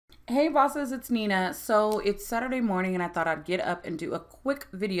Hey bosses, it's Nina. So it's Saturday morning and I thought I'd get up and do a quick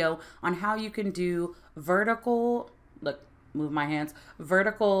video on how you can do vertical, look, move my hands,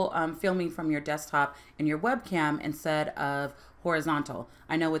 vertical filming from your desktop and your webcam instead of horizontal.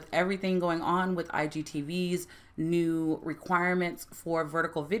 I know with everything going on with IGTV's new requirements for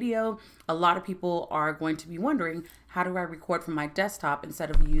vertical video, a lot of people are going to be wondering, how do I record from my desktop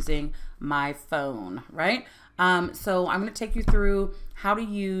instead of using my phone, right? So I'm going to take you through how to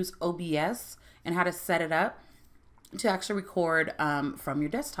use OBS and how to set it up to actually record from your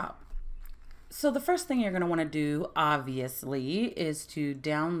desktop. So the first thing you're going to want to do, obviously, is to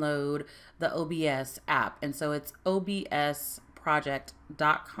download the OBS app. And so it's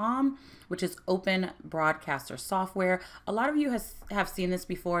obsproject.com, which is open broadcaster software. A lot of you have seen this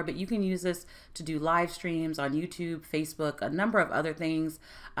before, but you can use this to do live streams on YouTube, Facebook, a number of other things.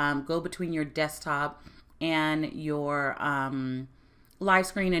 Go between your desktop and your live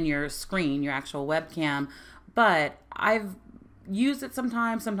screen and your screen, your actual webcam. But I've used it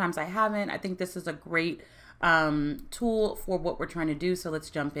sometimes I haven't. I think this is a great tool for what we're trying to do, so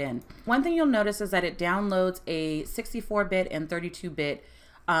let's jump in. One thing you'll notice is that it downloads a 64-bit and 32-bit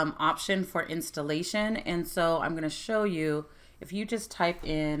option for installation, and so I'm going to show you. If you just type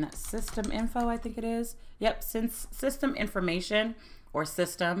in system info, I think it is, yep, since system information or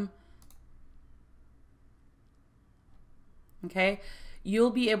system, okay,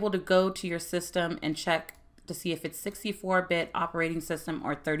 you'll be able to go to your system and check to see if it's 64-bit operating system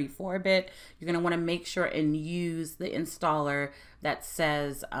or 34-bit. You're going to want to make sure and use the installer that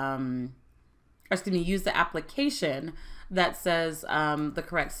says, use the application that says the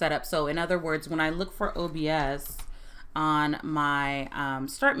correct setup. So in other words, when I look for OBS on my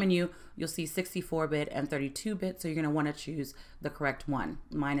start menu, you'll see 64-bit and 32-bit. So you're going to want to choose the correct one.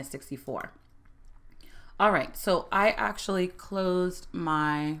 Mine is 64. All right, so I actually closed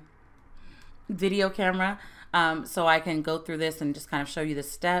my video camera so I can go through this and just kind of show you the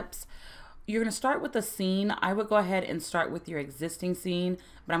steps. You're going to start with a scene. I would go ahead and start with your existing scene,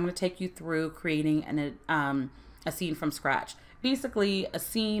 but I'm going to take you through creating a scene from scratch. Basically, a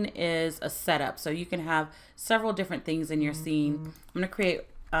scene is a setup, so you can have several different things in your scene. I'm going to create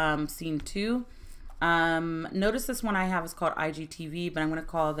scene 2. Notice this one I have is called IGTV, but I'm going to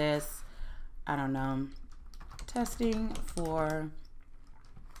call this, I don't know, testing for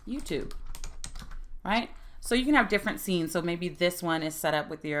YouTube, right? So you can have different scenes. So maybe this one is set up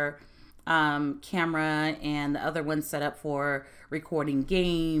with your camera and the other one's set up for recording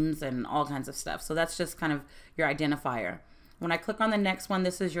games and all kinds of stuff. So that's just kind of your identifier. When I click on the next one,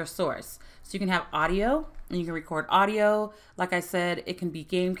 this is your source. So you can have audio and you can record audio. Like I said, it can be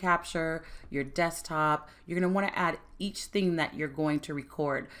game capture, your desktop. You're going to want to add each thing that you're going to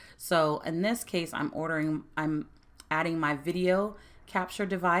record. So in this case, I'm adding my video capture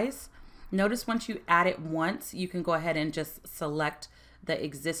device. Notice once you add it once, you can go ahead and just select the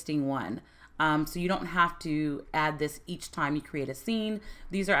existing one. So you don't have to add this each time you create a scene.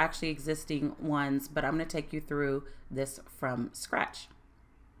 These are actually existing ones, but I'm going to take you through this from scratch.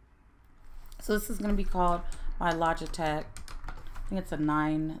 So this is going to be called my Logitech, I think it's a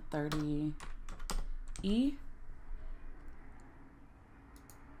 930E.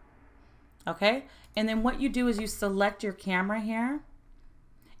 Okay, and then what you do is you select your camera here.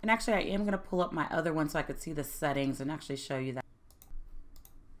 And actually I am going to pull up my other one so I could see the settings and actually show you that.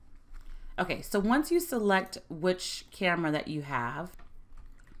 Okay, so once you select which camera that you have,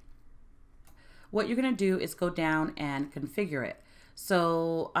 what you're going to do is go down and configure it.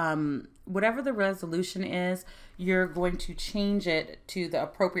 So whatever the resolution is, you're going to change it to the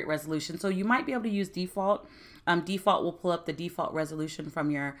appropriate resolution. So you might be able to use default. Default will pull up the default resolution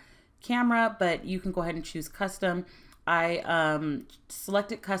from your camera, but you can go ahead and choose custom. I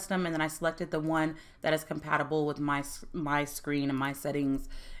selected custom, and then I selected the one that is compatible with my screen and my settings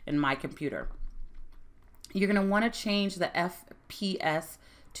in my computer. You're going to want to change the FPS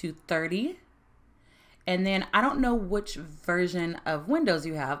to 30. And then I don't know which version of Windows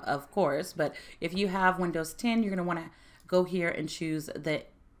you have, of course, but if you have Windows 10, you're going to want to go here and choose the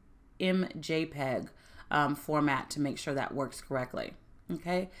MJPEG format to make sure that works correctly.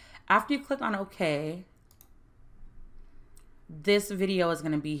 Okay. After you click on OK, this video is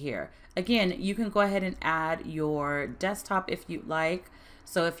going to be here. Again, you can go ahead and add your desktop if you like.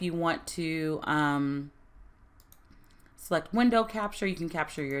 So if you want to select window capture, you can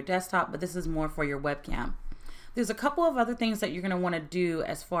capture your desktop, but this is more for your webcam. There's a couple of other things that you're going to want to do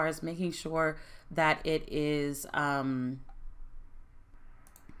as far as making sure that it is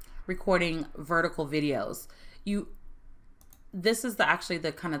recording vertical videos. This is actually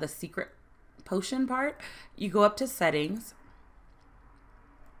the kind of the secret potion part. You go up to settings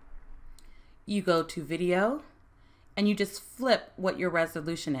you go to video and you just flip what your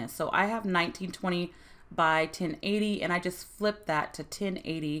resolution is. So I have 1920 by 1080 and I just flip that to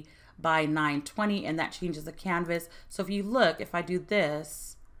 1080 by 920 and that changes the canvas. So if you look, if I do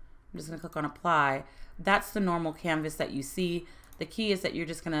this, I'm just gonna click on apply. That's the normal canvas that you see. The key is that you're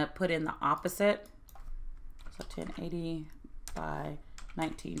just gonna put in the opposite. So 1080 by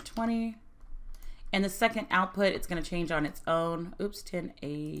 1920. And the second output, it's gonna change on its own. Oops,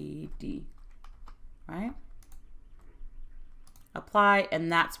 1080, right? Apply,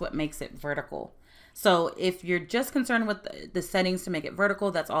 and that's what makes it vertical. So if you're just concerned with the settings to make it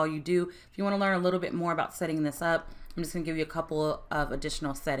vertical, that's all you do. If you want to learn a little bit more about setting this up, I'm just going to give you a couple of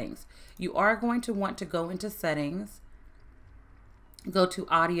additional settings. You are going to want to go into settings, go to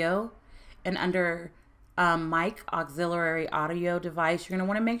audio, and under mic auxiliary audio device, you're going to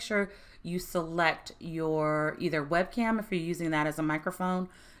want to make sure you select your either webcam if you're using that as a microphone.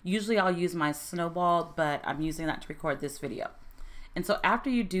 Usually I'll use my Snowball, but I'm using that to record this video. And so after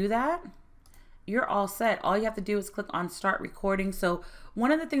you do that, you're all set. All you have to do is click on start recording. So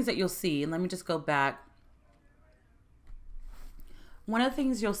one of the things that you'll see, and let me just go back. One of the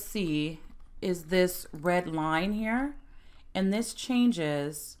things you'll see is this red line here, and this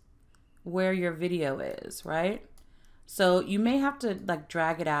changes where your video is, right? So you may have to like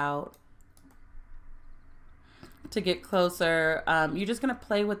drag it out to get closer. You're just gonna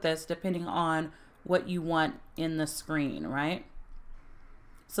play with this depending on what you want in the screen, right?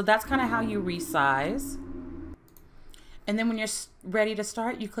 So that's kind of how you resize. And then when you're ready to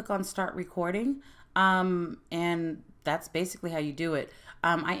start, you click on start recording. And that's basically how you do it.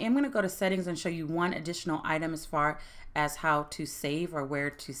 I am going to go to settings and show you one additional item as far as how to save or where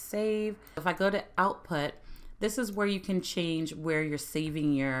to save. If I go to output, this is where you can change where you're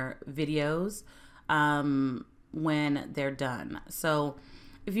saving your videos when they're done. So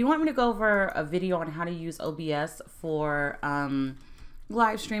if you want me to go over a video on how to use OBS for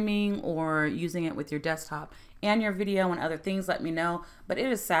live streaming or using it with your desktop and your video and other things, let me know. But it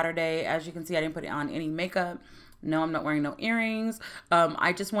is Saturday. As you can see, I didn't put on any makeup. No, I'm not wearing no earrings.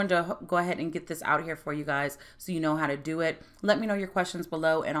 I just wanted to go ahead and get this out here for you guys so you know how to do it. Let me know your questions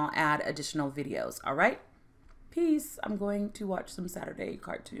below and I'll add additional videos. All right? Peace. I'm going to watch some Saturday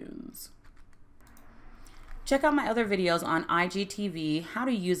cartoons. Check out my other videos on IGTV, how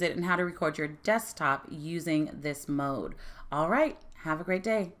to use it and how to record your desktop using this mode. All right. Have a great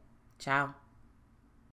day. Ciao.